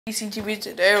CTV.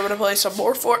 Today I'm gonna play some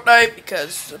more Fortnite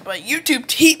because my YouTube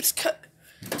keeps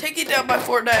taking down my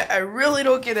Fortnite. I really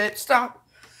don't get it. Stop.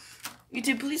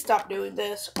 YouTube, please stop doing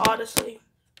this. Honestly.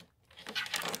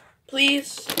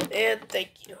 Please and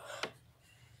thank you.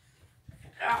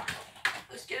 Now,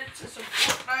 let's get into some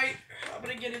Fortnite. I'm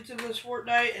gonna get into this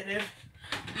Fortnite, and if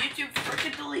YouTube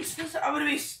freaking deletes this, I'm gonna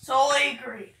be so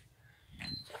angry.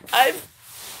 I've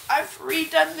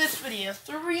redone this video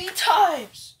 3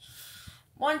 times.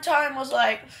 One time was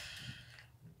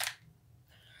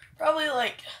probably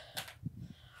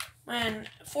when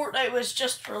Fortnite was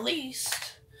just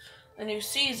released, the new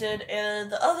season,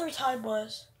 and the other time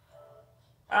was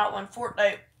when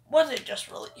Fortnite wasn't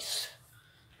just released.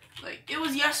 It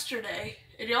was yesterday,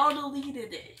 and y'all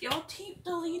deleted it. Y'all keep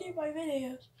deleting my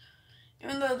videos,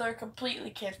 even though they're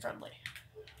completely kid-friendly.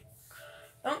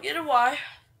 Don't get it why.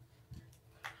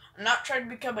 I'm not trying to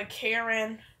become a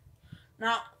Karen.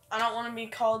 I don't want to be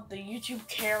called the YouTube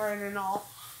Karen and all.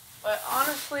 But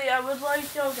honestly, I would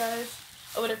like y'all guys,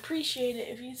 I would appreciate it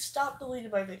if you stopped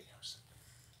deleting my videos.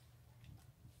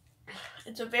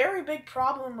 It's a very big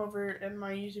problem over in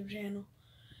my YouTube channel.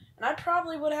 And I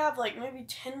probably would have maybe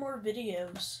 10 more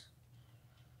videos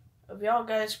of y'all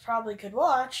guys probably could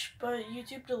watch, but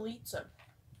YouTube deletes them.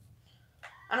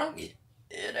 I don't get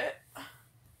it. I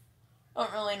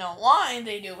don't really know why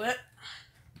they do it.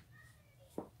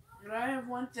 But I have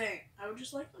one thing. I would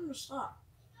just like them to stop.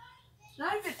 It's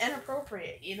not even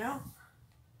inappropriate, you know?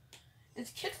 It's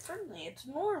kid-friendly. It's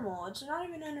normal. It's not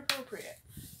even inappropriate.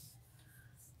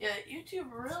 Yeah,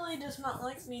 YouTube really does not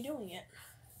like me doing it.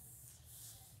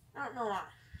 I don't know why.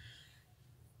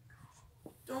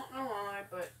 Don't know why,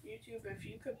 but YouTube, if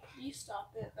you could please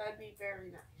stop it, that'd be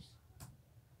very nice.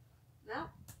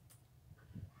 Now,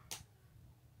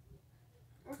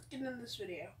 let's get into this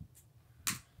video.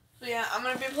 So yeah, I'm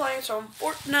going to be playing some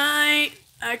Fortnite.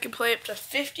 I can play up to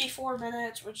 54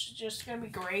 minutes, which is just going to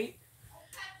be great.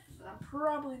 But I'm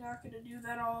probably not going to do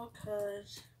that all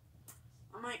because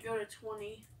I might go to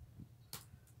 20.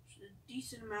 Which is a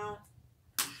decent amount.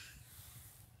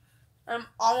 I'm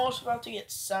almost about to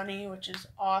get Sunny, which is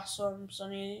awesome.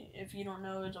 Sunny, if you don't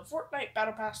know, is a Fortnite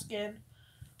Battle Pass skin,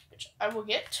 which I will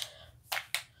get.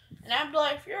 And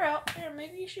Ec-Eli, if you're out there,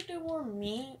 maybe you should do more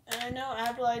me. And I know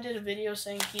Ec-Eli did a video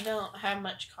saying he don't have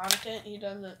much content. He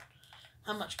doesn't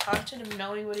have much content of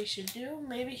knowing what he should do.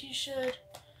 Maybe he should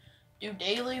do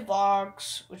daily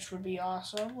vlogs, which would be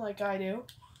awesome, like I do.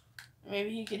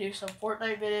 Maybe he could do some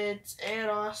Fortnite vids, and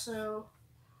also,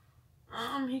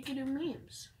 he could do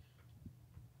memes.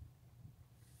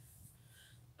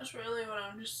 That's really what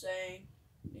I'm just saying.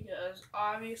 Because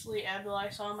obviously Ec-Eli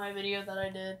saw my video that I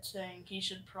did saying he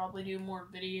should probably do more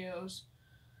videos.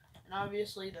 And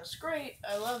obviously that's great.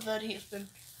 I love that he's been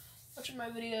watching my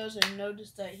videos and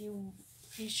noticed that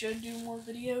he should do more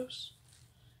videos.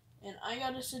 And I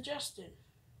got a suggestion.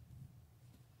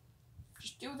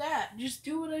 Just do that. Just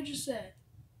do what I just said.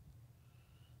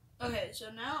 Okay,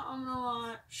 so now I'm going to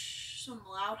watch some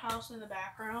Loud House in the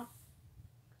background.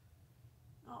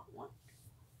 Oh, what?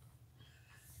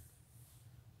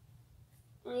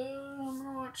 I'm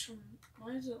gonna watch some.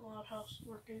 Why is it Loud House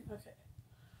working? Okay.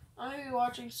 I'm gonna be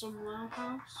watching some Loud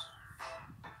House.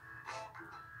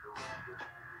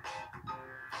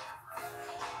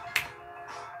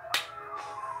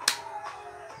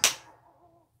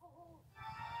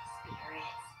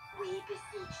 Spirits, we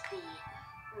beseech thee,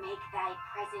 make thy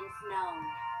presence known.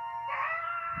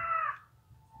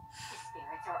 The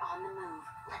spirits are on the move.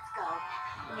 Let's go.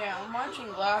 Yeah, I'm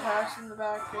watching Loud House in the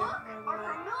background. Look, our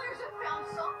familiars have found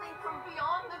something from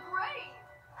beyond the grave.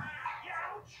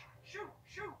 Ouch! Shoot!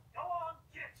 Shoot! Go on,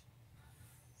 get!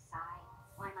 Sigh,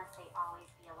 why must they always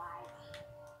be alive?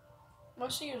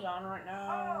 What series on right now?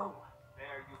 Oh,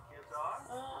 there you kids are.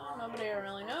 Nobody I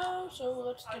really knows, so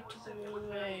let's get to the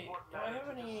wait. Do I have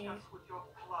any? With your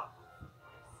club.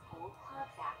 School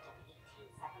Clubs Act of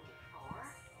 1874?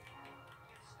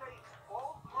 It states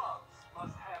all clubs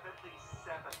must have at least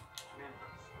 7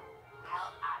 members.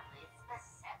 How oddly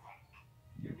specific.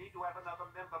 You need to have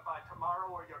another member by tomorrow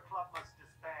or your club must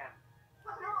disband.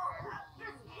 No,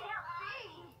 this can't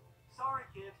be. Sorry,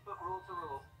 kids, but rules are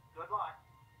rules. Good luck.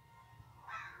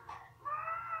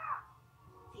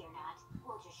 Fear not,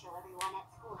 we'll just show everyone at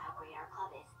school how great our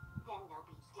club is. Then they'll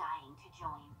be dying to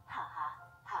join. Ha ha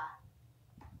ha.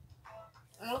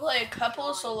 I'm gonna play a couple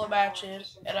of solo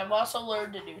matches, and I've also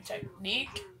learned a new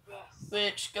technique,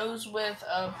 which goes with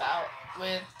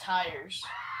tires.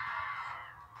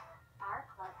 Our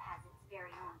club has its very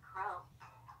own crow.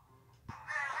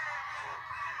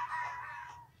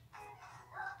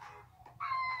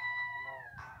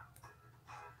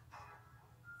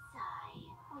 Sigh,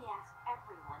 we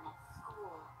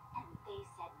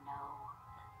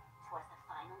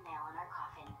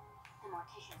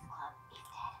Mortician's Club is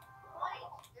dead. Wait,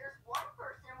 there's one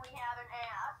person we haven't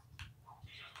asked.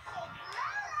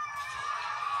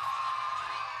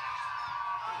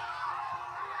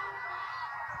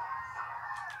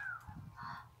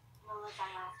 Lola's our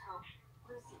last hope.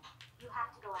 Lucy, you have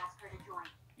to go ask her to join.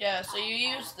 Yeah, so you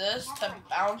use this to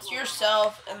bounce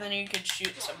yourself, and then you can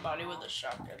shoot somebody with a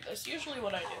shotgun. That's usually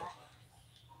what I do.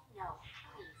 No,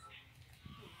 please.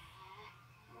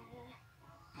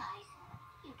 Guys,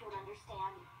 you don't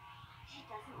understand. She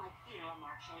doesn't like funeral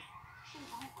marches. She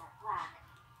won't wear black.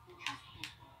 Trust me,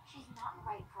 she's not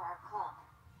right for our club.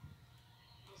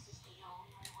 This is the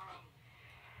only way.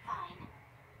 Fine.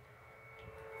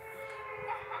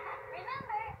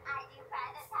 Remember, I do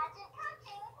private pageant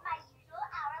coaching. My usual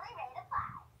hourly rate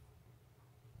applies.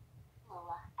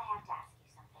 Lola, I have to ask you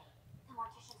something. The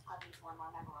Mortician's Club needs one more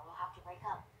member or we'll have to break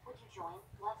up. Would you join?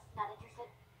 What? Not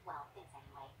interested? Well, thanks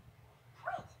anyway.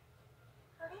 Wait.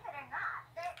 Believe it or not,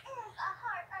 there is a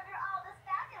heart under all this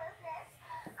fabulousness.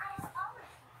 I have always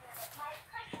considered it my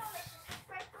personal mission to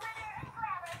spread glitter and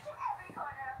glamour to every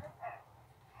corner of this earth.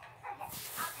 So yes,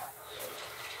 I'll join.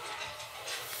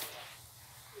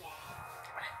 Yeah.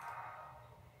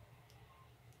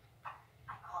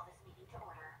 I call this meeting to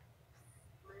order.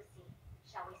 Lucy,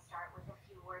 shall we start with a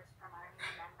few words from our new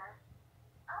member?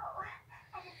 Oh,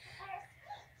 I didn't prepare a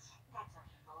speech. That's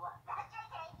okay, Lola.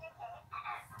 JK.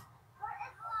 For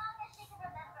as long as she can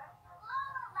remember,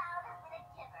 Lola Loud has been a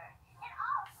giver. It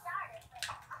all started with...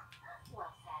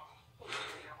 Well said. Thank you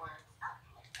for your words. Time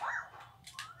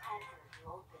to review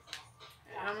old business.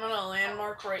 And I'm gonna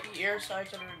landmark right here so I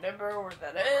can remember where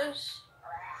that is.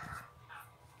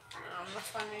 I'm gonna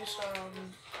find me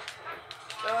some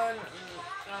gun.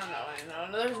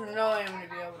 No. There's no way I'm gonna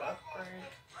be able to upgrade.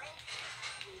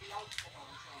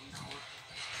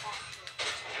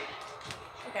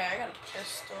 Okay, I got a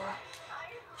pistol.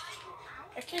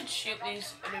 I can shoot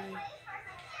these enemies.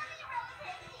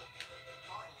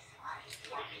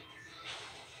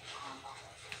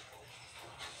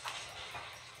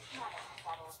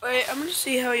 Wait, I'm gonna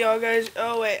see how y'all guys.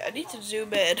 Oh wait, I need to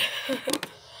zoom in.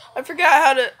 I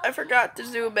forgot to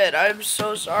zoom in. I'm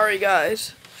so sorry,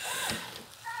 guys.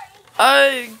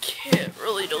 I can't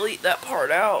really delete that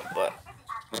part out, but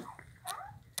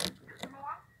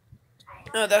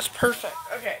no, that's perfect.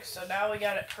 Okay, so now we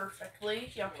got it perfectly.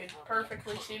 Y'all can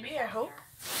perfectly see me, I hope.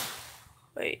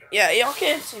 Wait, yeah, y'all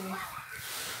can see me.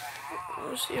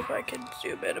 Let's see if I can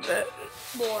zoom in a bit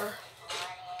more.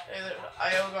 Hey, there's an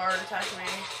IO guard attacking me.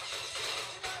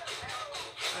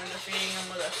 I'm defeating him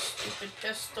with a stupid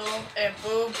pistol. And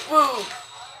boom, boom!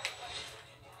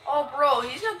 Oh, bro,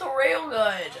 he's got the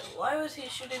railgun. Why was he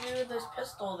shooting me with his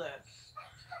pistol then?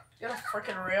 He got a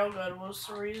freaking railgun. What's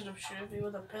the reason of shooting me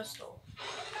with a pistol?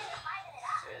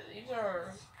 Okay, these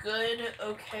are good,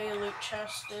 okay loot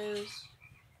chests. The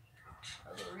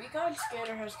recon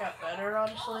scanner has got better,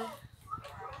 honestly. Lola,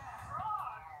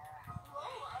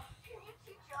 can you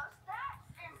teach us that?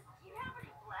 And do you have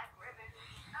any black ribbon?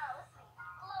 Oh, sweet.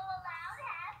 Lola Loud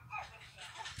has everything.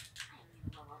 I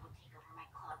knew Lola would take over my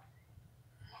club.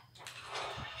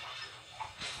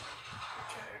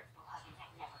 Okay. Oh, heavens, I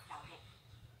never found it.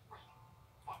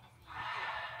 Wait, that doesn't mean I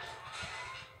did.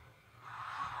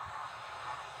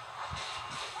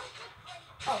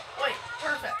 Oh, wait,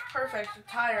 perfect. The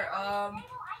tire,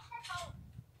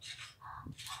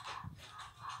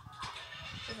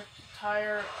 perfect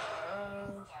tire,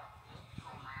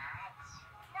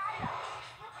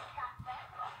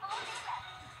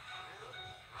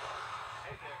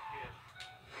 Hey there, kid.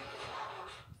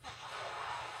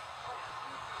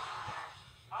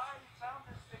 I found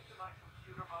this thing to my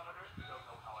computer monitor. Don't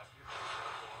know how I used it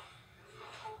before. It's the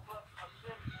school club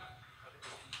amendment, but it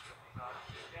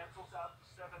cancels out the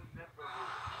 7-member rule.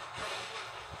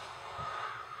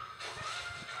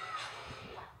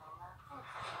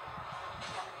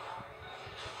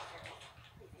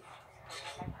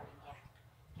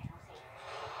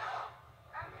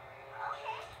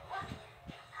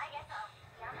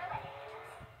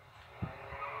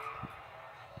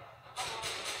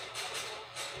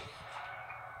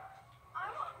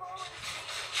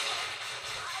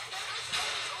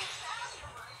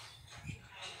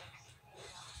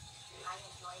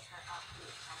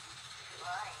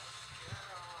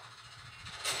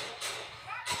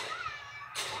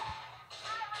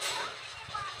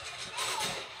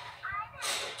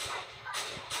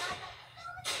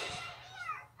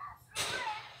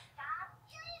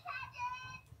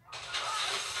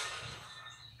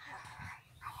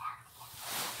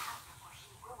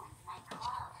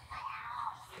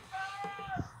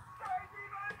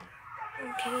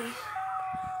 okay.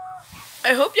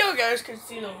 I hope y'all guys can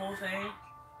see the whole thing.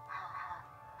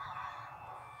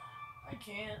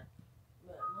 can't,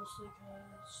 but mostly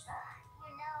because...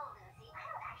 You know, Lucy, I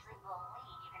don't actually believe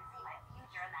you can see my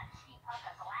future in that cheap hunk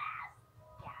of glass.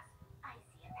 Yes, I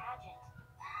see a pageant.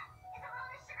 Is it on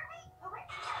a sugar beet? Oh, wait.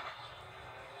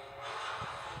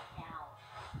 Now,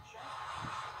 just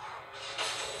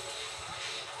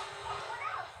what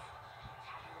else?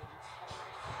 Tabulating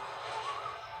scores.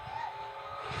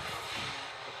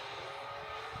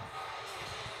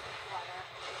 Water.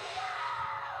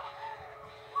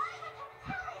 Why would you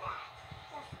tell me that?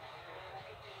 Just another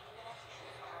record being in the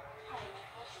electrician's club, having a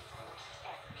fortune told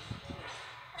every year.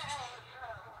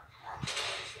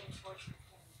 James Fortune is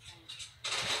getting trained.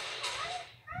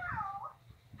 How?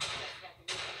 I just read the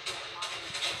news that she has modeling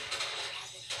skills.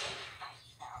 Has a training site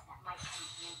spell that might come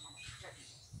in handy on a certain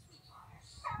sweetheart.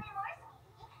 Tell me more,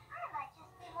 sweetie. I might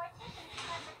just be mortician's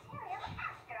club material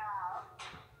after all.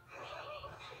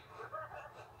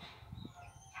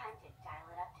 Time to dial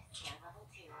it up to scare level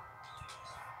 2.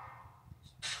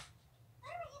 What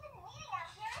are we even meeting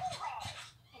out here anyway?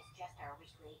 It's just our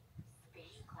weekly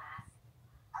spinning class.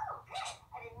 Oh, good.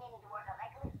 I didn't mean to work on my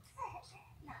glutes.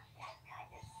 Not that kind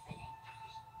of spinning.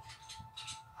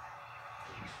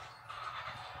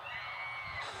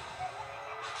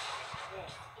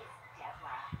 This is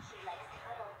Deborah. She likes to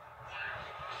cuddle.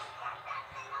 Get that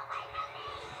thing away from me!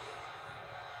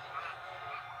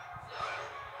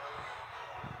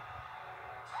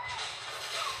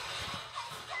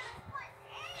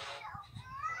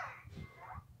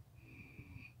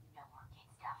 No more kid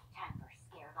stuff. Time for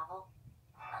scare level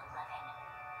 11.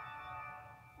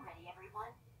 Ready,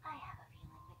 everyone? I have a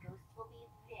feeling the ghosts will be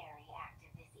very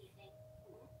active this evening.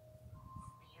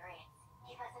 Spirits,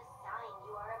 give us a sign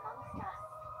you are amongst us.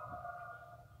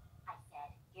 I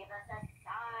said, give us a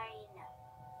sign.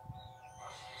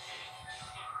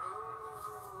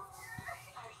 Ooh,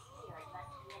 our spirit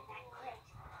must be in that crypt.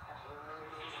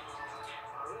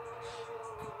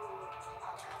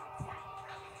 I'll come inside and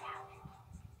cook it out.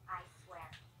 I swear,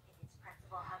 if it's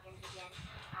Principal Huggins again,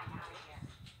 I'm out of here.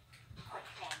 Quick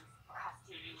things,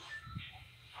 costume.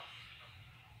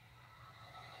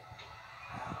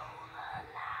 Oh,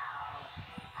 aloud.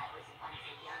 I was once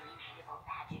a young, beautiful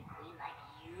pageant queen like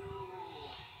you.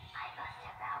 I must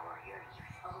devour your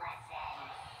useful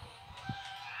lessons.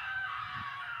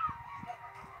 Wait a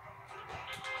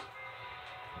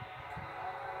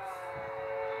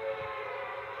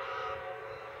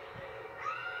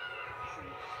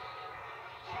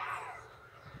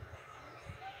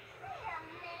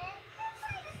minute. You're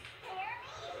trying to scare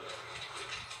me?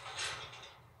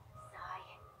 Sigh.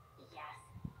 Yes.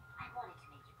 I wanted to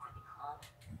make you quit the club.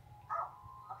 Oh,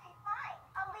 okay, fine.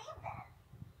 I'll leave then.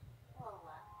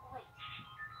 Lola, wait.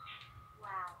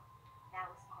 Wow. That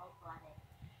was cold-blooded,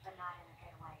 but not in a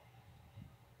good way.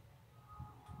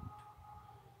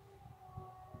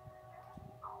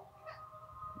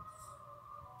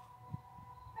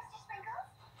 Mr. Sprinkles?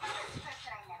 Tell this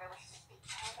person I never wish to speak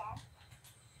to again.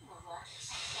 Lola, I'm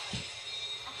sorry.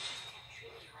 I shouldn't have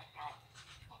treated you like that.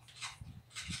 It's just,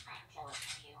 I'm jealous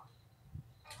of you.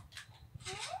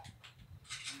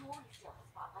 You always steal the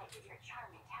spotlight with your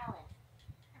charm and talent.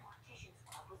 The Mortician's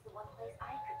Club was the one place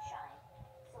I could shine.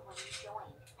 So when you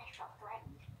joined, I felt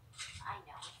threatened. I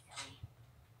know it's silly.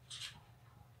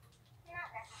 Not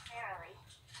necessarily.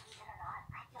 Believe it or not,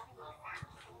 I feel the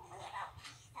exact same way about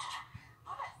Lisa.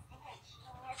 All that stinking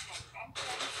genius and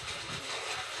invention.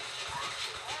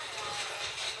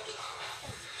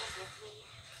 Forgive me.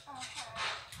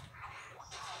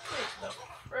 Wait, no.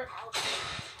 Frick. I'll be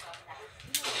another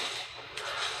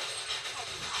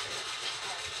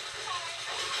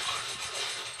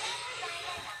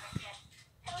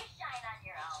Go shine on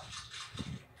your own.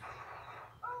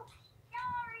 Oops,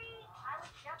 sorry. I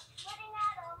was just getting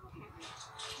at him.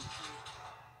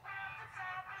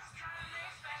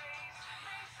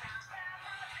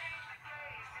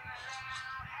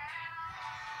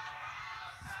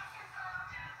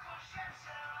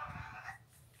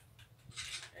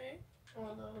 Hey, one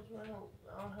of those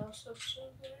roundhouse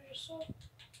episodes that I just saw.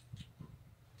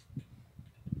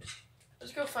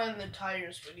 Let's go find the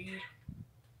tires, Woody.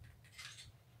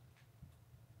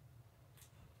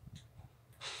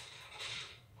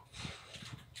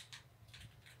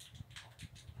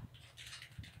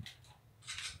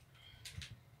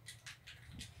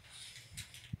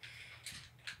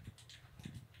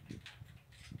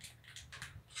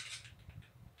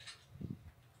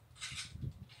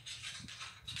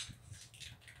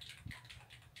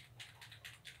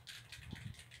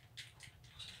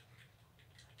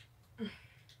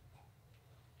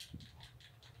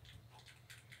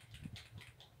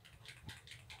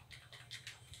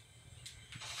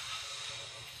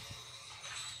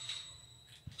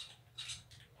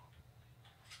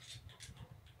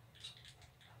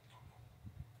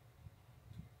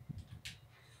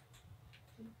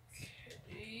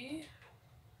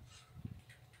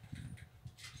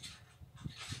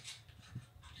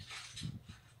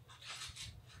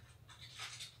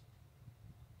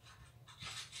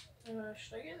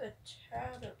 Should I get the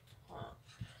tad pump?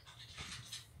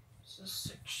 This is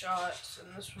 6 shots, and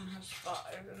this one has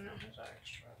 5, and it has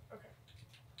extra. Okay.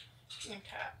 You can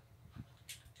tap.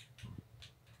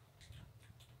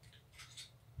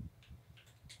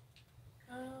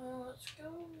 Let's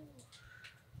go.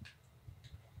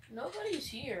 Nobody's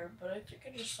here, but I think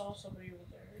I just saw somebody over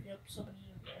there. Yep, somebody's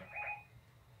over there.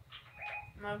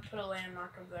 I'm gonna put a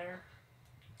landmark over there.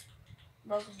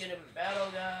 I'm about to get in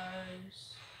battle,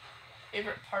 guys.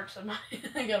 Favorite parts of my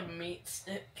I got a meat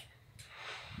stick.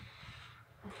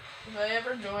 If I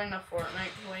ever join a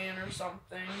Fortnite clan or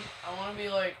something, I want to be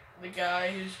like the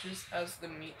guy who just has the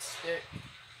meat stick.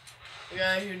 The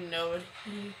guy who knows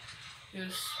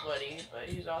who's sweaty, but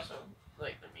he's also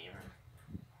like the memer.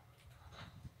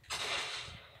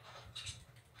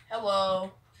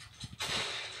 Hello.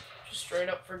 Just straight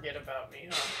up forget about me,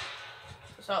 huh?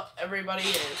 That's how everybody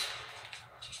is.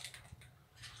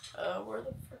 Where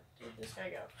the frick did this guy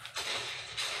go?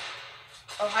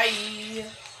 Oh, hi!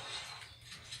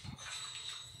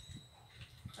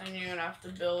 And you're gonna have to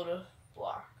build a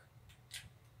block.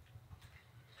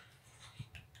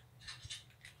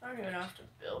 I'm gonna have to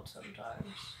build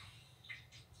sometimes.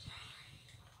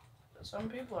 But some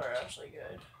people are actually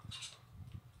good.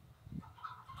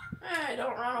 Hey,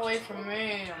 don't run away from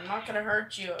me. I'm not gonna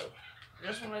hurt you. I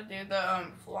just wanna do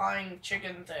the flying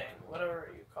chicken thing, whatever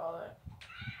you call it.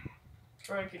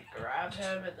 Where I could grab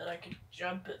him and then I could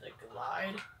jump at the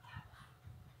glide.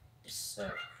 You're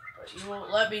sick, but you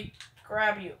won't let me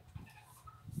grab you.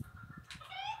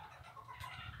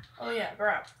 Oh yeah,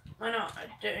 grab. Why not? I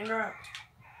didn't grab.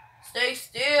 Stay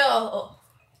still.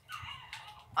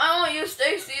 I want you to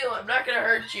stay still. I'm not gonna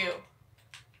hurt you.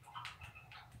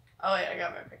 Oh wait, I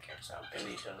got my pickaxe out.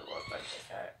 Maybe it doesn't look like the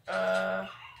cat.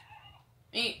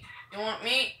 Meat. You want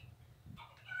meat?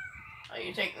 Oh,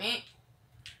 you take meat?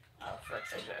 Oh, frick,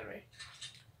 there's an enemy.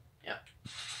 Yep.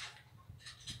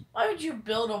 Why would you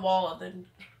build a wall and then...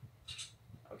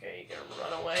 Okay, you're gonna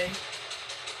run away.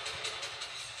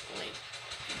 Only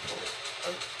people...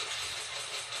 Oh.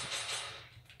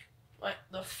 What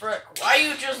the frick? Why are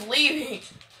you just leaving?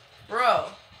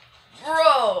 Bro.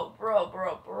 Bro.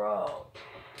 What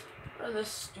are this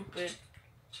stupid...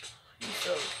 He's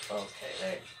so...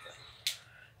 Okay,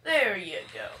 there you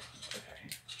go. Okay.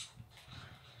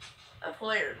 That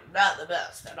player's not the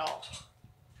best at all.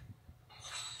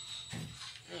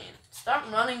 Man, stop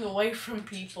running away from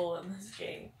people in this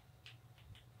game.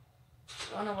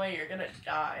 Run away, you're gonna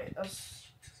die. That's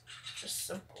just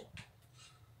simple.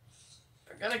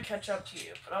 They're gonna catch up to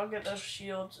you, but I'll get those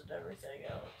shields and everything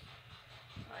else.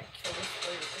 I kill this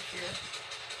player over here.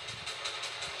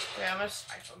 Okay, I'm gonna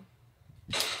snipe him.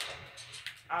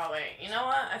 Oh wait, you know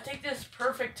what? I think this is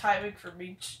perfect timing for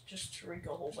me just to drink a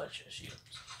whole bunch of shields.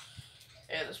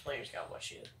 Yeah, this player's got one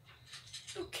shield.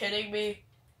 Are you kidding me?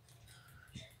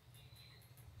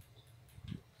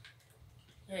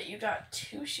 Yeah, you got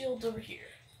 2 shields over here.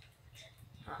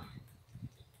 Huh.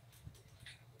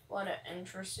 What an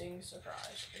interesting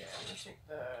surprise. Okay, I'm gonna take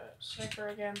the sniper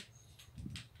again.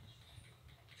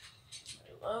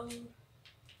 Reload.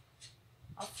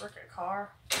 I'll frick a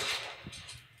car.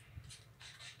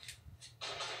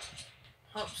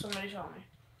 Oh, somebody saw me.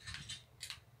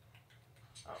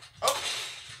 Oh.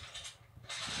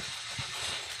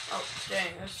 Oh,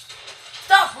 dang, this.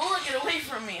 Stop looking away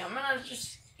from me! I'm gonna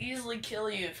just easily kill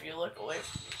you if you look away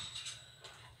from me.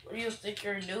 What do you think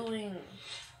you're doing?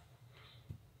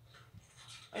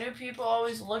 Why do people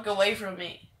always look away from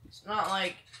me? It's not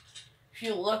like if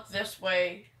you look this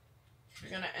way,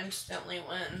 you're gonna instantly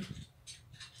win.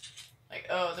 Like,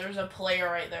 oh, there's a player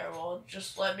right there. Well,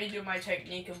 just let me do my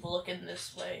technique of looking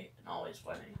this way and always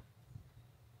winning.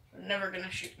 They're never gonna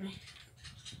shoot me.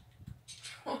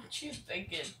 What you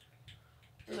thinking?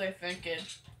 What are they thinking?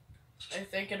 They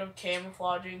thinking of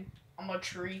camouflaging? I'm a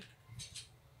tree.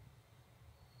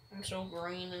 I'm so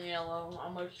green and yellow.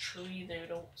 I'm a tree. They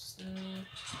don't see me.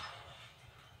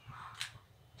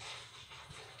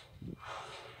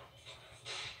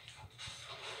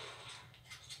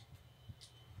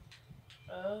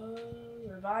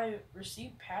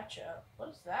 Receive patch up. What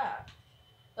is that?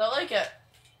 Is that like a...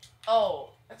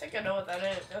 Oh, I think I know what that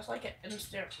is. That's like an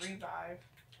instant revive.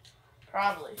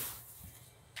 Probably.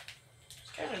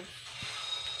 It's kind of...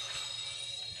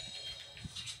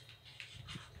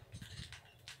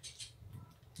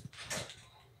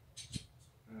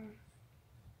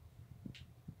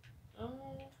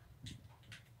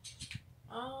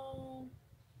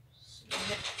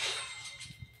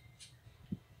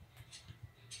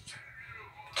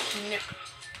 Snip.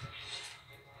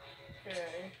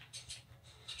 Okay.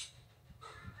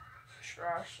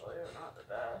 Trash layer, not the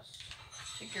best.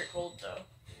 think you're gold though.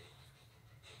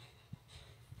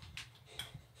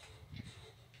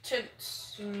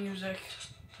 Tints music.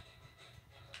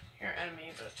 You're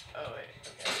enemy, but oh wait,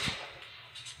 okay.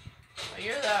 Well,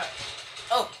 you're that.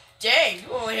 Oh, dang!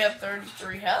 You only have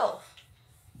 33 health.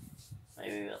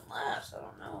 Maybe even less. I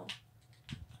don't know.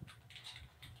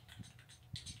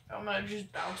 I'm gonna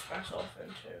just bounce myself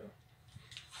into.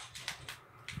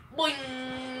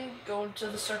 Boing! Go into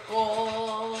the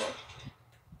circle.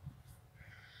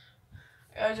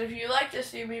 Guys, if you'd like to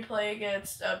see me play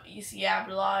against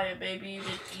Ec-Eli and maybe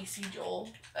even Ec-Joel,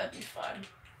 that'd be fun.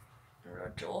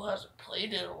 Joel hasn't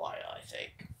played in a while, I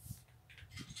think.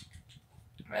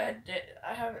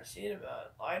 I haven't seen him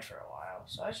online for a while,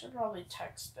 so I should probably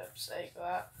text him saying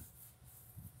that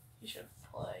he should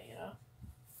play, you know?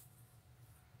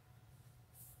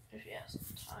 If he has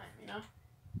the time, you know?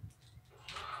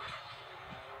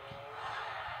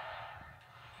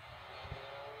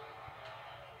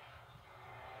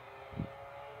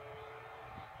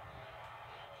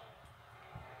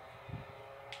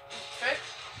 Okay.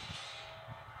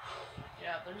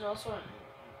 Yeah, there's also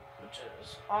which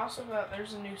is awesome that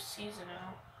there's a new season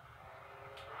out.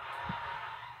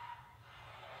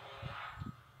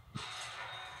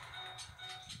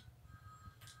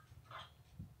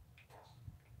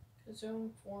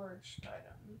 Consume foraged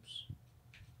items.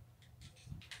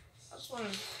 This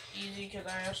one's easy because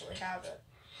I actually have it.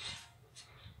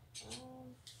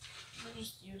 I'll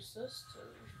just use this to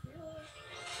refuel it.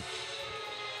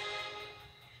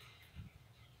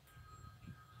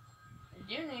 I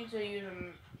do need to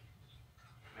use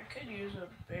I could use a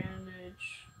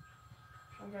bandage.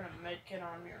 I'm gonna medkit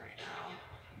on me right now.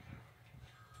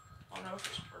 I don't know if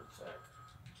it's worth it.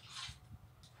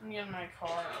 I'm gonna get in my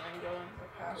car and then go into the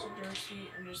passenger seat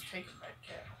and just take a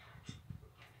medkit.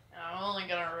 And I'm only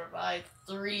gonna revive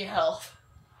 3 health.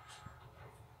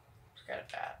 It's kinda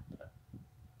bad, but it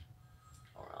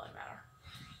don't really matter.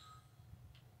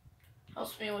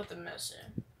 Helps me with the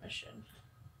mission.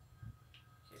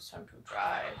 It's time to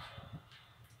drive.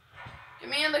 Get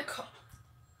me in the car.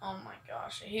 Oh my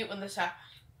gosh, I hate when this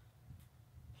happens.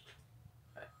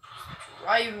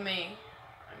 Drive me.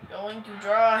 I'm going to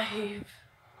drive.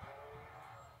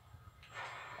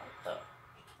 What the?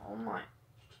 Oh my.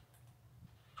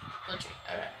 Glitchy.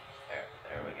 Okay.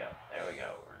 There we go. There we go.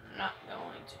 We're not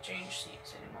going to change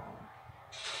seats anymore.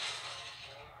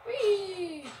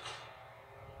 Whee!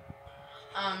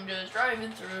 I'm just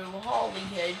driving through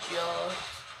Hollyhead, y'all.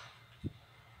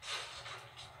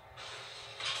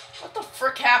 What the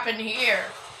frick happened here?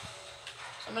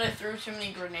 Somebody threw too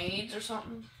many grenades or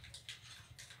something?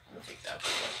 I'm gonna take that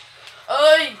for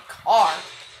it. Car.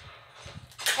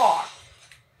 Car.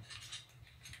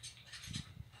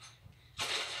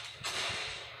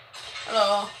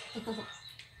 Hello.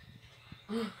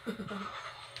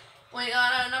 We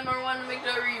got a #1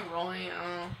 victory, Roy.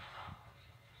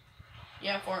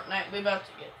 Yeah, Fortnite, we about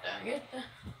to get done. Get done.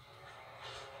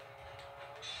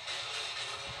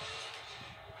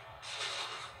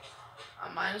 I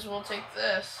might as well take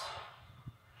this.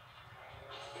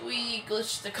 We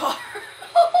glitched the car.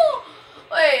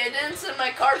 Wait, it didn't send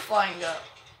my car flying up.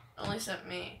 It only sent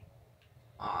me.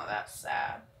 Aw, that's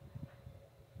sad.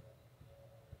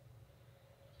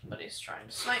 Somebody's trying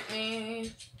to snipe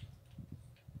me.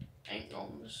 Ain't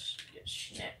gonna get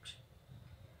snipped.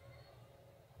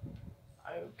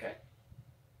 Okay.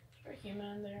 Is there a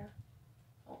human in there?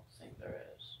 I don't think there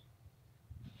is.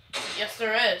 Yes,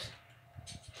 there is.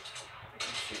 I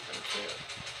can shoot them too.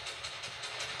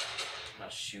 I'm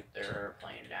gonna shoot their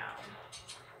airplane down.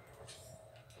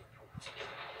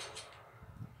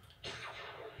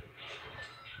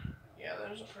 Yeah,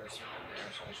 there's a person in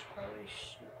there, so I should probably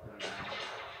shoot them down.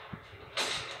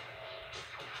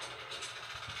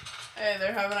 Hey,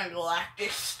 they're having a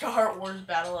galactic Star Wars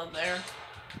battle in there.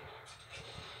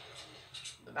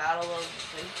 The battle of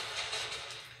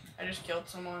the... I just killed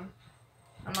someone.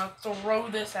 I'm gonna throw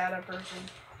this at a person.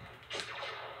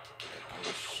 I'm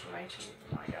just sniping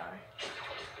my guy.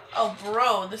 Oh,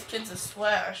 bro, this kid's a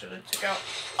sweat. I should have took out...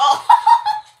 Oh!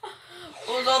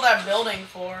 What was all that building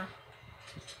for?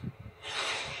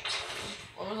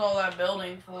 What was all that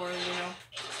building for, you know?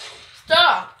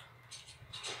 Stop!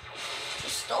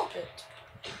 Just stop it.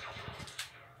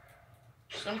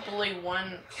 Simply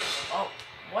one... Oh,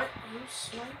 what? Who's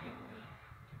sniping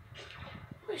me?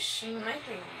 Who is sniping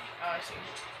me? Oh, I see.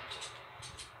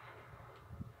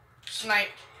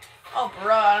 Snipe. Oh,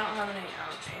 bro, I don't have any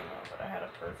ammo, but I had a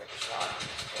perfect shot on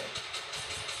this kid.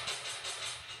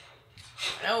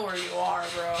 I know where you are,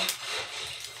 bro.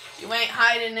 You ain't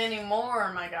hiding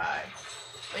anymore, my guy.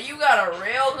 But you got a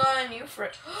railgun, you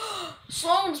frick.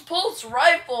 Sloan's pulse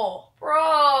rifle!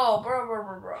 Bro.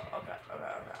 Okay.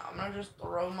 I'm gonna just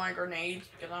throw my grenades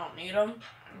because I don't need them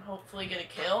and hopefully get a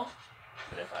kill.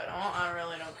 But if I don't, I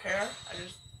really don't care. I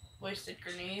just wasted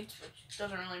grenades, which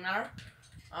doesn't really matter.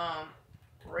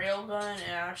 Railgun is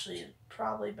actually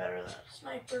probably better than a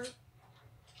sniper.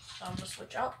 So I'm gonna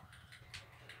switch out.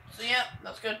 So yeah,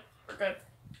 that's good. We're good.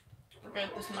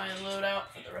 This is my loadout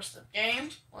for the rest of the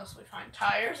game. Unless we find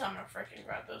tires, I'm gonna freaking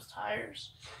grab those tires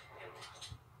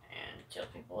and kill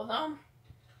people with them.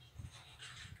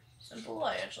 Simple.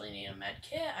 I actually need a med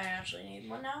kit. I actually need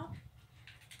one now.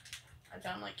 I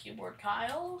sound like Keyboard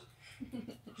Kyle.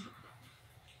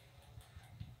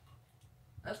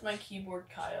 That's my Keyboard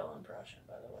Kyle impression,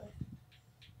 by the way.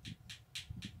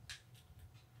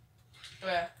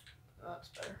 Yeah, that's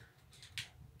better.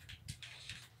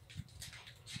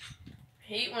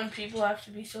 I hate when people have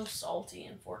to be so salty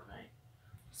in Fortnite.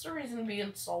 What's the reason of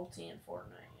being salty in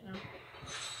Fortnite, you know?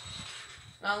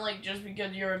 Not like just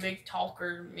because you're a big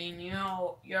talker, I mean, you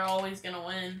know, you're always gonna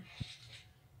win.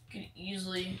 You could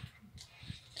easily...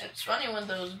 And it's funny when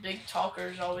those big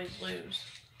talkers always lose.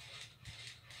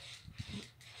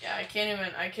 Yeah, I can't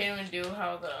even do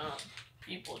how the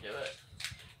people do it.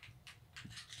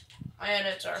 My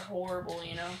edits are horrible,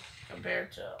 you know,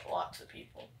 compared to lots of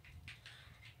people.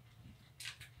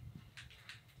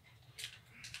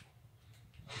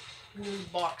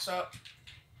 Just box up.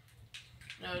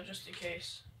 No, just in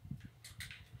case.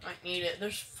 Might need it.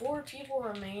 There's 4 people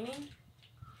remaining.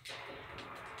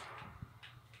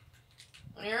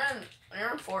 When you're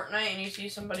in Fortnite and you see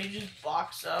somebody just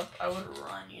box up, I would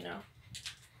run, you know.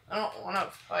 I don't want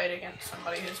to fight against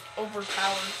somebody who's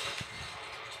overpowered.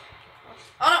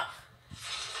 Oh no!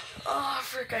 Oh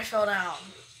frick, I fell down.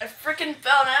 I frickin'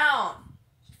 fell down!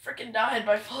 Frickin' died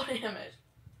by fall damage.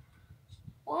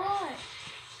 Why?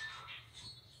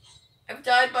 I've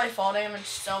died by fall damage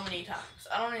so many times.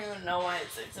 I don't even know why it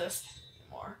exists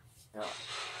anymore. No.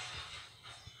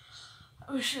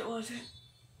 I wish it wasn't.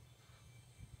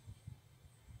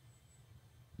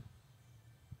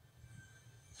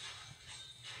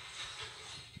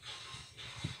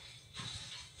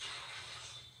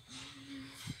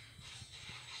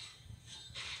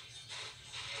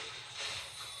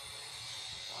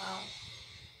 Wow.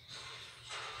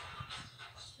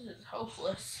 This is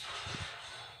hopeless.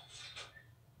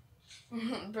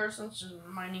 Person's just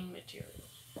mining materials.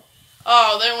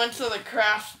 Oh, they went to the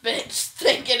craft bench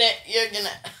thinking it. You're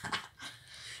gonna.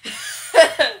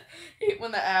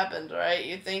 When that happens, right?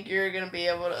 You think you're gonna be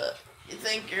able to. You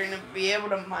think you're gonna be able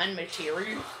to mine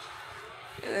materials,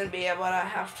 and then be able to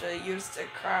have to use the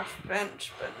craft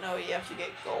bench, but no, you have to get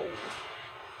gold.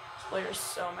 This player's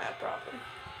so mad, probably.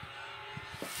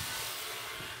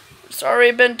 It's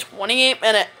already been 28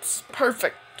 minutes.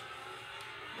 Perfect.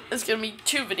 It's gonna be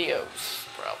 2 videos,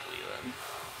 probably then.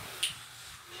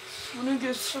 When it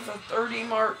gets to the 30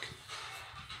 mark.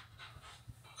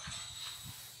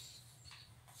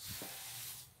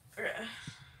 Okay.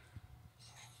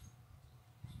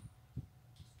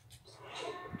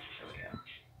 Here we go.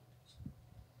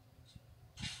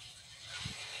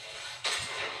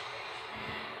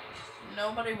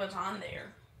 Nobody was on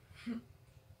there.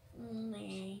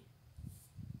 Only.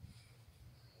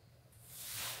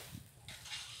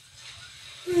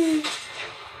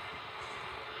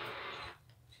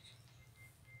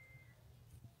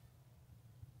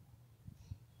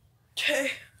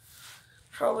 Okay.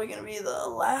 Probably gonna be the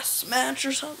last match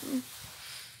or something.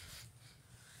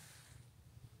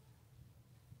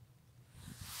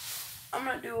 I'm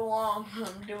gonna do I'm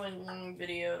doing long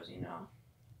videos, you know.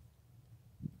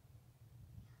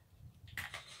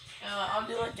 I'll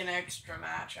do like an extra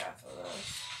match after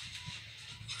this.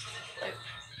 Like,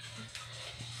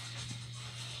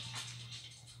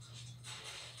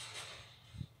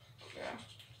 yeah.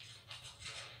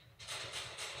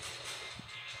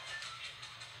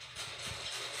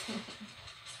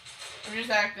 I'm just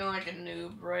acting like a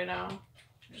noob right now.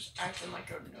 I'm just acting like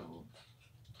a noob.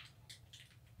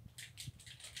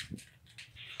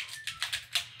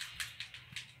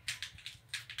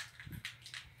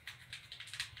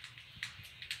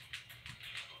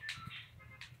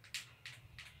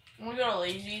 I'm gonna go to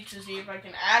lazy to see if I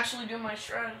can actually do my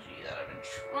strategy that I've been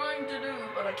trying to do,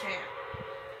 but I can't.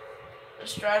 The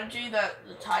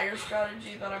tire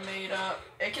strategy that I made up,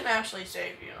 it can actually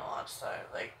save you in a lot of time.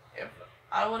 Like, if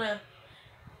I would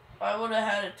have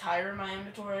had a tire in my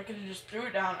inventory, I could have just threw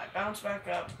it down, I bounced back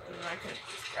up, and then I could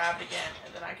just grab it again,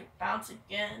 and then I could bounce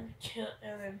again, kill,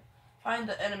 and then find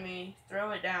the enemy,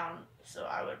 throw it down, so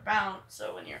I would bounce,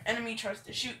 so when your enemy tries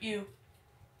to shoot you,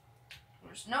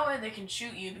 There's no way they can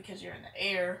shoot you because you're in the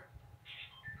air,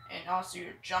 and also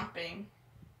you're jumping.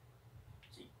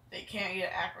 So they can't get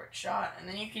an accurate shot, and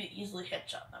then you can easily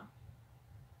headshot them.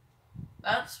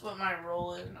 That's what my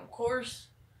role is, and of course,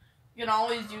 you can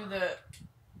always do the.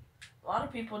 A lot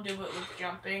of people do it with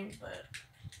jumping, but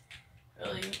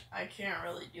really, I can't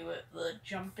really do it the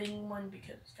jumping one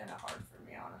because it's kind of hard for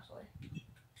me, honestly.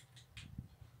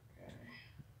 Okay.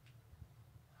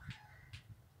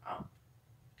 Oh.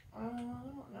 I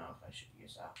don't know if I should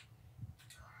use that.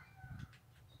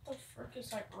 What the frick is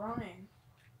that running?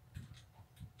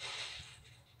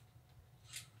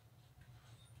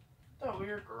 That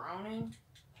weird groaning.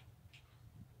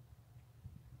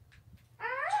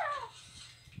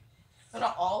 Is that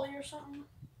an Ollie or something?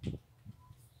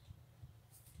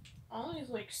 Ollie's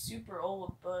like super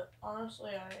old, but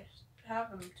honestly, I have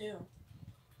him too.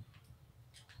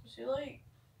 Is he like?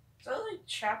 Is that like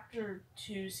chapter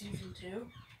 2, season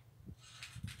 2?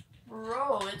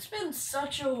 Bro, it's been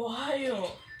such a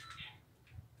while.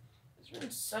 It's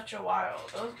been such a while.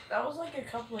 That was like a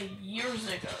couple of years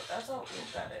ago. That's how old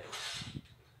that is.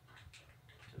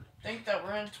 To think that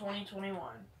we're in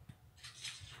 2021.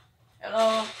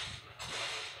 Hello.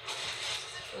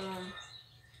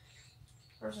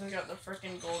 Person got the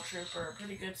freaking Gold Trooper. A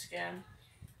pretty good skin.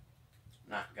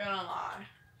 Not gonna lie.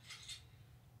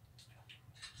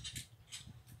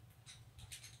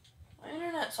 My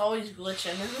internet's always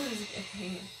glitching in this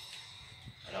game.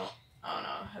 I don't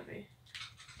know, heavy.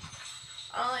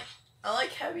 I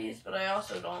like heavies, but I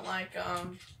also don't like,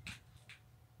 kind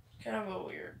of a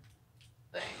weird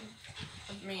thing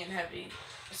with me and heavy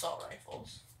assault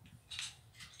rifles.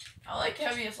 I like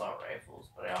heavy assault rifles,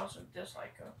 but I also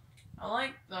dislike them. I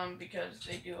like them because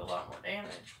they do a lot more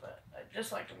damage, but I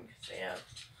dislike them because they have,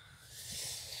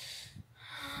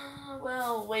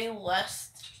 well, way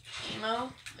less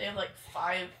ammo. They have like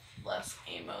 5 less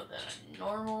ammo than a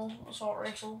normal assault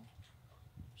rifle.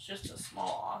 It's just a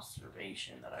small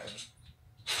observation that I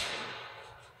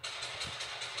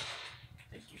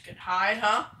think you could hide,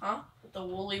 huh? Huh? With the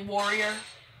woolly warrior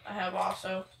I have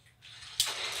also.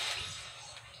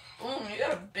 Boom, you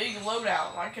got a big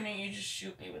loadout. Why couldn't you just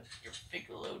shoot me with your big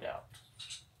loadout?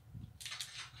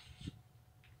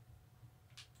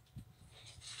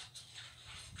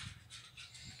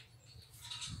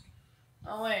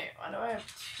 Oh wait, why do I have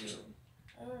 2?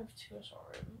 Why do I have 2 assault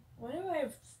rifles? Why do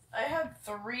I have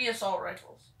 3 assault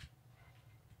rifles.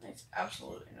 Makes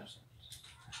absolutely no sense.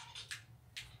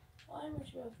 Why would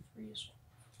you have 3 assault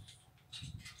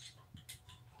rifles?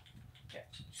 Okay,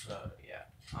 so yeah,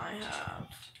 I have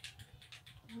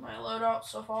my loadout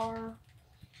so far.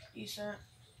 Decent.